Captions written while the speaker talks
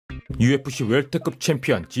UFC 웰터급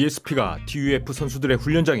챔피언 GSP가 TUF 선수들의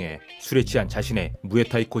훈련장에 술에 취한 자신의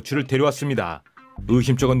무에타이 코치를 데려왔습니다.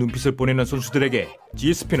 의심쩍은 눈빛을 보내는 선수들에게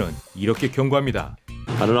GSP는 이렇게 경고합니다.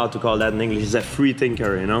 I don't know how to call that in English. He's a free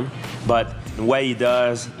thinker, you know? But what he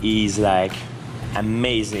does, he's like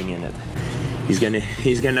amazing in it.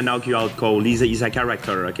 He's gonna knock you out cold. He's a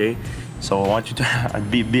character, okay? So I want you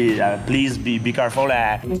to please be careful.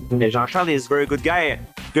 Jean-Charles is a very good guy.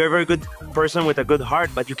 You're a very good person with a good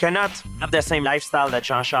heart, but you cannot have the same lifestyle that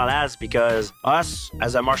Jean-Charles has, because us,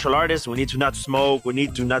 as a martial artist, we need to not smoke, we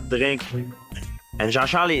need to not drink. And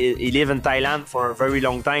Jean-Charles, he lived in Thailand for a very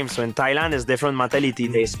long time. So in Thailand, it's different mentality.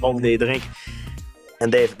 They smoke, they drink,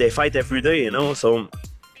 and they fight every day, you know. So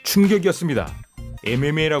충격이었습니다.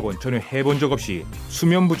 MMA라고는 전혀 해본 적 없이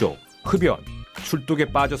수면 부족, 흡연,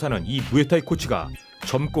 술독에 빠져 사는 이 무에타이 코치가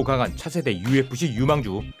젊고 강한 차세대 UFC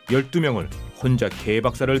유망주 12명을 혼자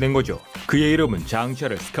개박살을 낸 거죠. 그의 이름은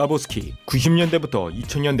찰스 스카보스키. 90년대부터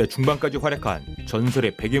 2000년대 중반까지 활약한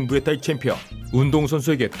전설의 백인 무에타이 챔피언.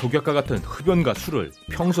 운동선수에게 독약과 같은 흡연과 술을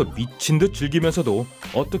평소 미친 듯 즐기면서도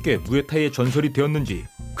어떻게 무에타이의 전설이 되었는지,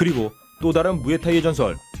 그리고 또 다른 무에타이의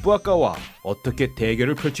전설 쁘아까오와 어떻게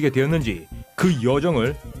대결을 펼치게 되었는지 그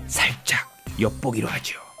여정을 살짝 엿보기로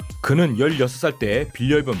하죠. 그는 16살 때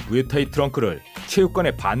빌려 입은 무에타이 트렁크를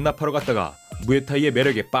체육관에 반납하러 갔다가 무에타이의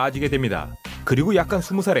매력에 빠지게 됩니다. 그리고 약간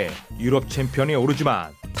 20살에 유럽 챔피언에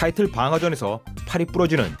오르지만 타이틀 방어전에서 팔이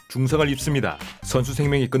부러지는 중상을 입습니다. 선수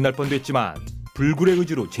생명이 끝날 뻔도 했지만 불굴의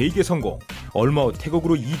의지로 제2의 성공. 얼마 후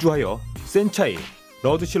태국으로 이주하여 센차이,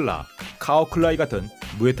 러드실라, 카오클라이 같은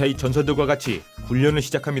무에타이 전설들과 같이 훈련을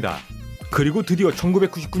시작합니다. 그리고 드디어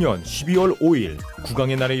 1999년 12월 5일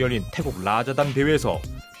국왕의 날에 열린 태국 라자담 대회에서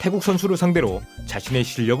태국 선수를 상대로 자신의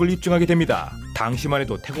실력을 입증하게 됩니다. 당시만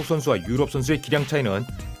해도 태국 선수와 유럽 선수의 기량 차이는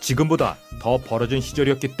지금보다 더 벌어진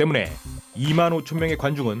시절이었기 때문에 25,000명의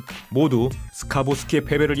관중은 모두 스카보스키의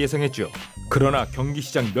패배를 예상했죠. 그러나 경기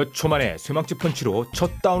시작 몇 초 만에 쇠망치 펀치로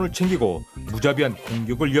첫 다운을 챙기고 무자비한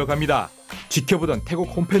공격을 이어갑니다. 지켜보던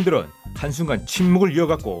태국 홈팬들은 한순간 침묵을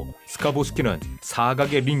이어갔고 스카보스키는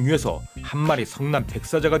사각의 링 위에서 한 마리 성난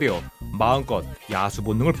백사자가 되어 마음껏 야수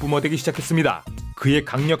본능을 뿜어대기 시작했습니다. 그의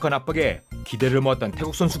강력한 압박에 기대를 모았던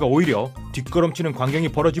태국 선수가 오히려 뒷걸음치는 광경이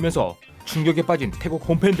벌어지면서 충격에 빠진 태국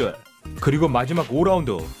홈팬들. 그리고 마지막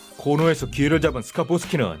 5라운드 코너에서 기회를 잡은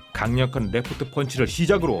스카보스키는 강력한 레프트 펀치를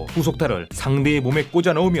시작으로 후속타를 상대의 몸에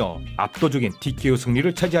꽂아 넣으며 압도적인 TKO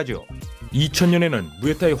승리를 차지하죠. 2000년에는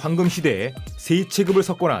무에타이 황금시대에 세 체급을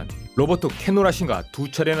석권한 로버트 캐노라신과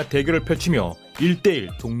두 차례나 대결을 펼치며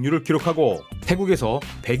 1대1 동률을 기록하고 태국에서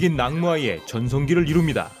백인 낙무아이의 전성기를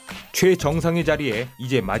이룹니다. 최정상의 자리에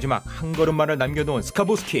이제 마지막 한 걸음만을 남겨놓은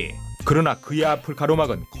스카보스키. 그러나 그의 앞을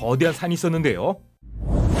가로막은 거대한 산이 있었는데요.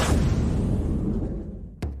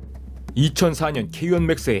 2004년 K1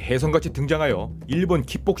 맥스에 혜성같이 등장하여 일본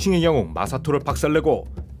킥복싱의 영웅 마사토를 박살내고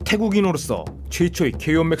태국인으로서 최초의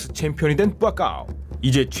K1 맥스 챔피언이 된 쁘아까오.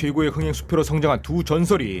 이제 최고의 흥행 수표로 성장한 두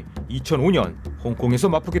전설이 2005년 홍콩에서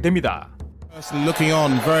맞붙게 됩니다. Looking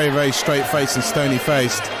on, very straight-faced and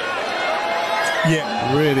stony-faced. Yeah,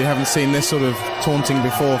 really haven't seen this sort of taunting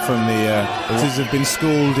before from the Aussies. Have been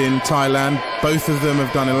schooled in Thailand. Both of them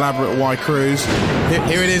have done elaborate Y crews.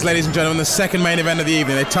 Here it is, ladies and gentlemen, the second main event of the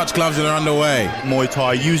evening. They touch gloves and are underway. Muay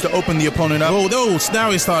Thai used to open the opponent up. Oh, now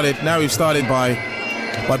we've started. Now we've started by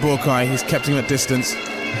Buakaw. He's kept him at distance.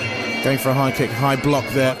 Going for a high kick, high block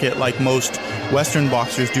there. Like most Western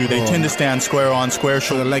boxers do, they tend to stand square on, square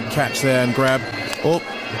shoulder. The leg catch there and grab. Oh,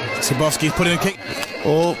 Skarbowsky's put in a kick.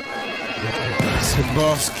 Oh,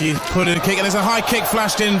 Skarbowsky's put in a kick, and there's a high kick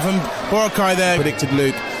flashed in from Buakaw there. Predicted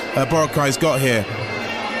Luke. Buakaw's got here.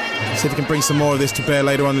 See if he can bring some more of this to bear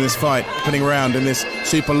later on in this fight. Putting around in this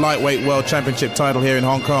super lightweight world championship title here in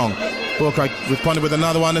Hong Kong. Buakaw responded with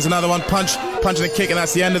another one. There's another one. Punch and a kick, and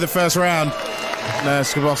that's the end of the first round.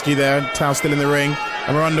 Skarbowsky there, Tao still in the ring,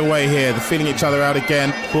 and we're underway here. They're feeling each other out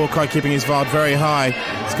again. Buakaw keeping his guard very high.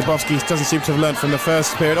 Skarbowsky doesn't seem to have learnt from the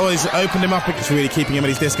first period. Oh, he's opened him up. It's really keeping him at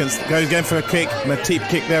his distance. Goes again for a kick, and a deep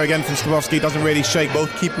kick there again from Skarbowsky. Doesn't really shake.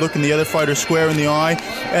 Both keep looking the other fighter square in the eye,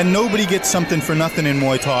 and nobody gets something for nothing in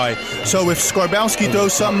Muay Thai. So if Skarbowsky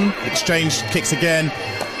throws something... Exchange kicks again.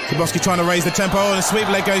 Skarbowsky trying to raise the tempo, and the sweep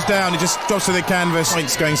leg goes down. He just drops to the canvas.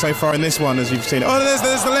 Points going so far in this one, as you've seen. Oh, there's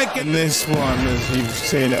the leg kick. In this one, as you've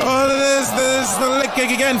seen. Oh, there's the leg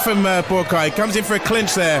kick again from Buakaw. Comes in for a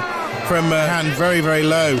clinch there from hand, very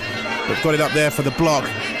low. But got it up there for the block.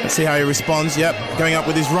 Let's see how he responds. Yep, going up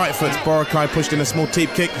with his right foot. Buakaw pushed in a small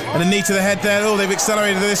teep kick and a knee to the head there. Oh, they've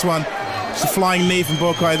accelerated this one. Just a flying knee from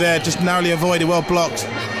Buakaw there, just narrowly avoided, well blocked.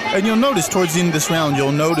 And you'll notice towards the end of this round,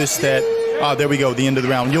 you'll notice that There we go, the end of the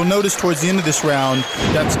round. You'll notice towards the end of this round,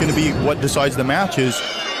 that's going to be what decides the match is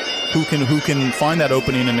who can find that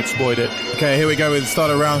opening and exploit it. Okay, here we go with the start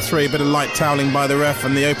of round 3. A bit of light toweling by the ref,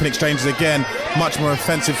 and the open exchanges again. Much more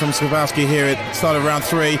offensive from Skarbowsky here at the start of round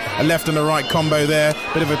 3. A left and a right combo there.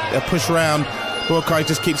 Bit of a push round. Buakaw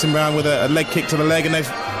just keeps him round with a leg kick to the leg, and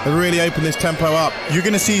they've really opened this tempo up. You're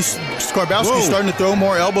going to see Skarbowsky starting to throw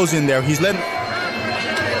more elbows in there. He's letting...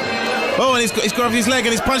 Oh, and he's grabbed his leg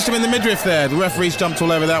and he's punched him in the midriff there. The referee's jumped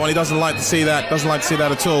all over that one. He doesn't like to see that. Doesn't like to see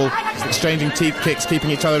that at all. He's exchanging teeth kicks,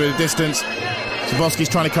 keeping each other at a distance. Skarbowsky's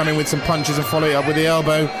trying to come in with some punches and follow it up with the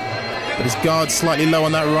elbow. But his guard's slightly low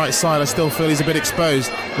on that right side. I still feel he's a bit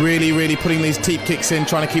exposed. Really putting these teep kicks in,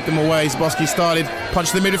 trying to keep them away. Skarbowsky started,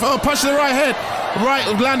 punch to the midriff. Oh, punch to the right head. Right,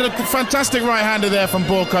 landed a fantastic right-hander there from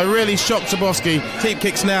Buakaw. Really shocked Skarbowsky. Teep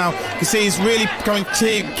kicks now. You can see he's really coming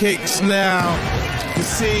teep kicks now. You can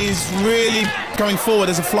see he's really going forward.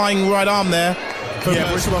 There's a flying right arm there from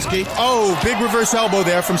Skarbowsky. Oh, big reverse elbow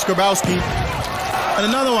there from Skarbowsky. And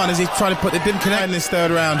another one as he's trying to put it, didn't connect in this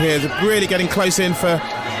third round here. They're really getting close in for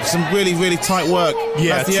some really tight work.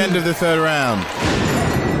 Yeah, that's the end of the third round.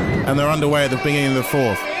 And they're underway at the beginning of the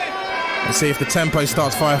fourth. Let's see if the tempo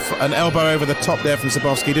starts fire. An elbow over the top there from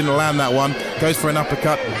Skarbowsky. Didn't land that one. Goes for an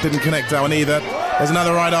uppercut. Didn't connect that one either. There's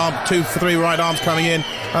another right arm. 2 for 3 right arms coming in.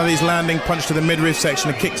 One of these landing. Punch to the midriff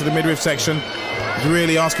section. A kick to the midriff section. He's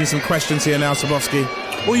really asking some questions here now, Skarbowsky.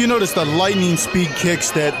 Well, you notice the lightning speed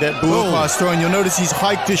kicks that Buakaw is throwing. You'll notice he's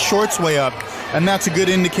hiked his shorts way up, and that's a good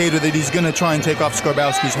indicator that he's going to try and take off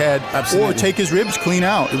Skarbowsky's head. Absolutely. Or take his ribs clean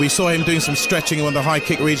out. We saw him doing some stretching on the high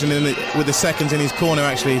kick region with the seconds in his corner,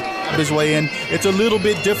 actually. His way in. It's a little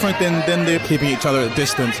bit different than the keeping each other at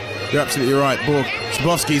distance. You're absolutely right.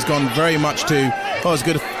 Skarbowsky's gone very much to, it's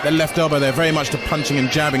good, the left elbow there, very much to punching and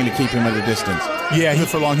jabbing to keep him at a distance. Yeah,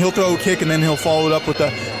 for long. He'll throw a kick and then he'll follow it up with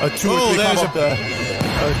a 2 or 3 come up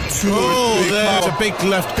there's a big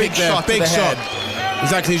left kick there. Big shot.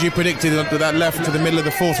 Exactly as you predicted, that left to the middle of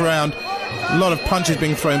the fourth round. A lot of punches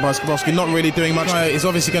being thrown by Skarbowsky, not really doing much. He's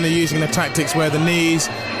obviously going to using the tactics where the knees.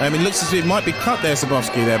 It looks as if it might be cut there,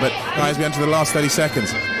 Skarbowsky there, but as we enter the last 30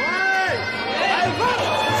 seconds.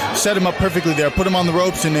 Set him up perfectly there, put him on the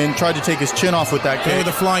ropes, and then tried to take his chin off with that kick. With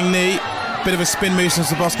a flying knee. Bit of a spin move, and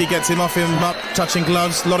Skarbowsky gets him off him up, touching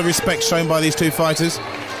gloves. A lot of respect shown by these two fighters.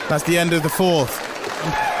 That's the end of the fourth.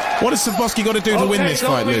 What has Skarbowsky got to do to win this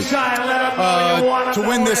fight, Luke? To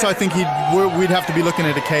win this, I think we'd have to be looking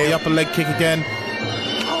at a KO. The upper leg kick again.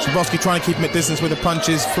 Skarbowsky trying to keep him at distance with the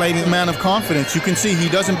punches, flaming. Man of confidence. You can see he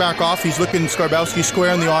doesn't back off. He's looking Skarbowsky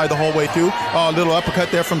square in the eye the whole way through. A little uppercut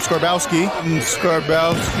there from Skarbowsky.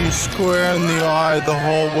 Skarbowsky square in the eye the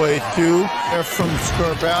whole way through. There from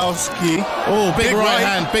Skarbowsky. Oh, big right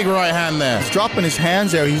hand. Big right hand there. He's dropping his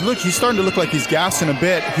hands there. He's starting to look like he's gassing a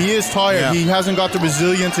bit. He is tired. Yeah. He hasn't got the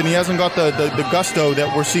resilience and he hasn't got the gusto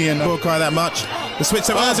that we're seeing. Buakaw that much. The switch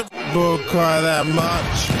hasn't Buakaw that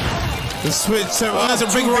much. The switch, that's a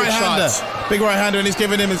big right-hander. Big right-hander, and he's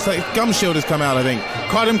giving him, it's like gum shield has come out, I think.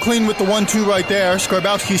 Caught him clean with the 1-2 right there.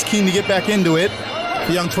 Skarbowsky's keen to get back into it.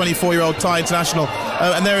 The young 24-year-old Thai international.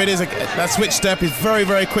 And there it is, that switch step is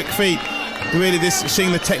very quick feet. Really,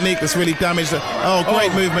 seeing the technique that's really damaged.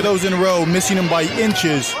 Great movement. Those in a row, missing him by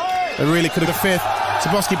inches. They really could have the fifth.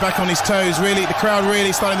 Skarbowsky back on his toes, really, the crowd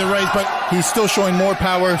really starting to raise, but he's still showing more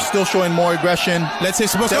power, still showing more aggression. Let's see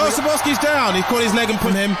Skarbowsky. Skarbowsky's down. He's caught his leg and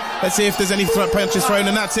put him. Let's see if there's any punches thrown,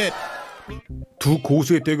 and that's it. 두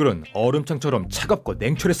고수의 대결은 얼음장처럼 차갑고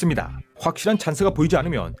냉철했습니다. 확실한 찬스가 보이지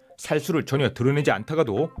않으면 살수를 전혀 드러내지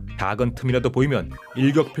않다가도 작은 틈이라도 보이면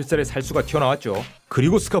일격필살의 살수가 튀어나왔죠.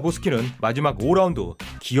 그리고 스카보스키는 마지막 5라운드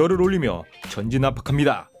기어를 올리며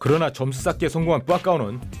전진압박합니다. 그러나 점수 쌓기에 성공한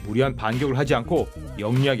쁘아까오는 무리한 반격을 하지 않고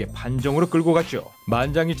영리하게 판정으로 끌고 갔죠.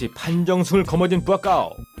 만장일치 판정승을 거머쥔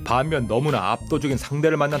쁘아까오. 반면 너무나 압도적인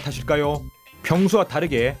상대를 만난 탓일까요? 평소와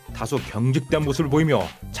다르게 다소 경직된 모습을 보이며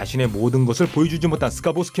자신의 모든 것을 보여주지 못한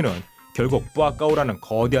스카보스키는 결국 쁘아까오라는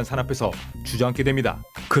거대한 산 앞에서 주저앉게 됩니다.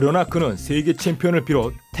 그러나 그는 세계 챔피언을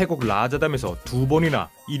비롯 태국 라자담에서 2번이나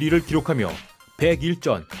 1위를 기록하며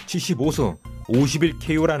 101전 75승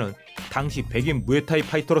 51KO라는 당시 백인 무에타이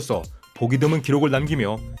파이터로서 보기 드문 기록을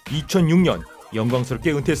남기며 2006년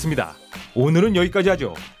영광스럽게 은퇴했습니다. 오늘은 여기까지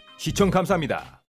하죠. 시청 감사합니다.